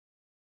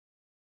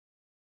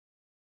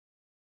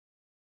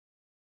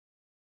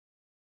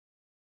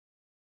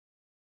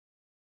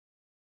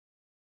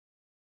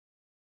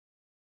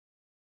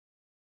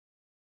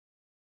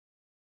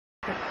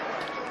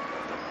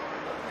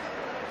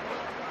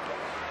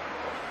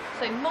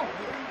So Monk,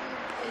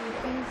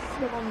 he's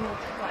still on your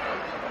trail.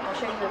 I'll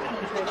show you the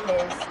picture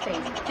of his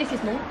face. This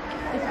is Monk.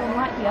 This one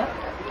right here.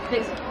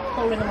 That's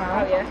crawling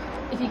around. Oh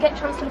yeah. If you get a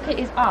chance to look at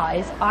his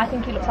eyes, I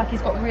think it looks like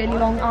he's got really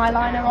long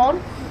eyeliner on.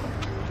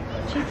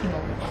 Cheeky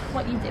Monk,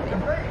 what are you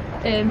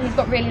doing? He's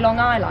got really long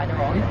eyeliner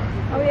on.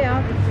 Oh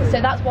yeah.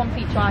 So that's one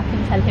feature I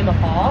can tell him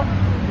apart.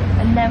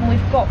 And then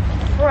we've got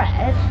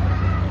Fred.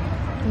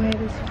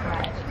 Where is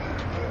Fred?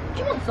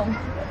 Do you want some?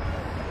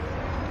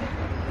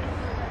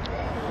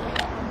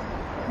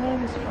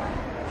 Where is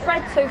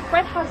Fred? So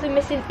Fred has a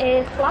missing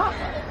ear flap.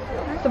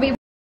 So we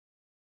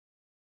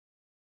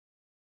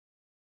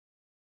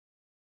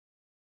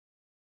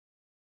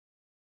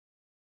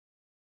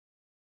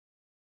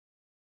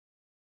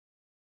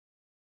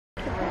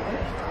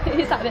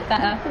Is that a bit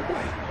better?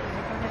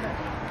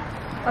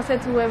 I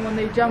said to him on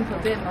the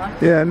jumper, didn't I?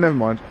 Yeah, never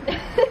mind.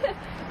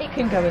 It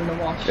can go in the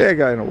wash. Yeah,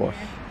 go in the wash.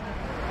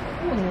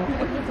 What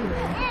are you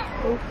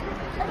doing?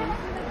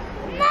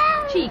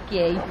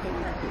 Cheeky.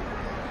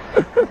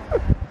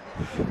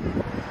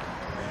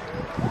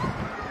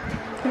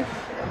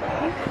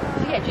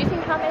 Yeah, do you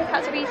think our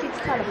Meerkats are easy to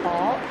tell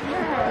apart?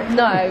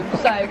 No,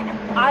 so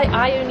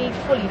I only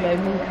fully know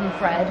Monk and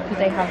Fred because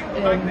they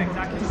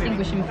have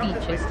distinguishing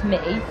features to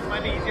me.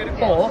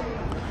 But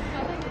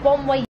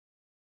one way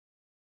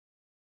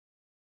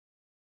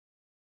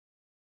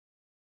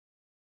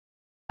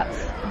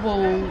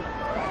will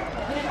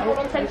go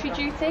on sentry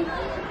duty.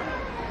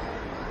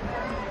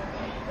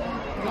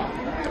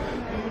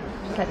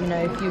 Just let me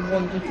know if you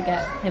want me to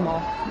get him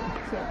off.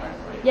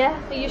 Yeah,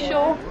 are you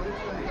sure?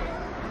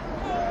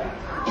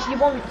 If you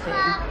want to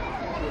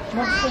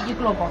take your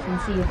glove off and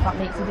see if that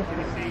makes a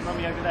difference. Are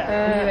you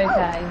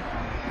okay?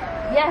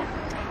 Yeah.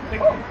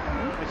 Oh.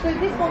 So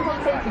this one's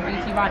on safety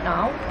duty right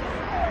now.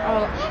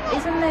 Oh,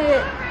 isn't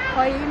there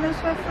hyenas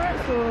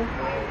reference or?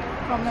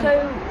 So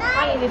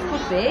hyenas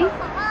could be.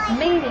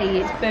 Mainly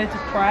it's birds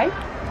of prey.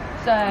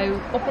 So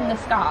up in the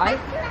sky.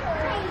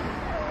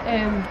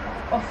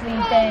 Obviously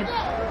they're,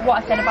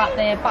 what I said about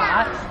their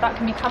backs, that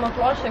can be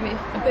camouflage. So if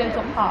a bird's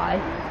up high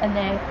and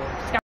they're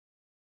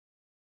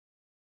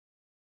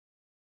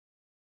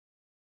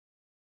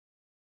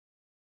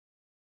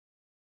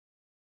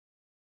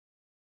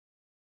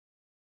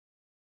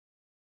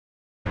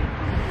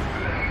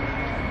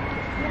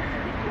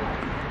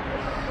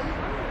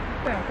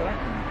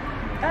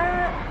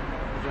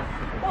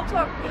what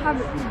type of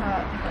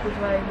habitat would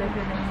they live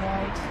in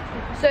wild?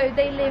 So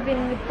they live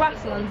in the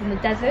grasslands in the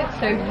desert,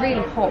 so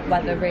really hot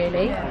weather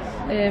really.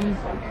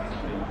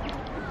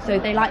 So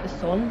they like the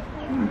sun.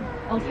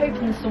 I was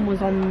hoping the sun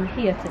was on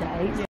here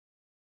today.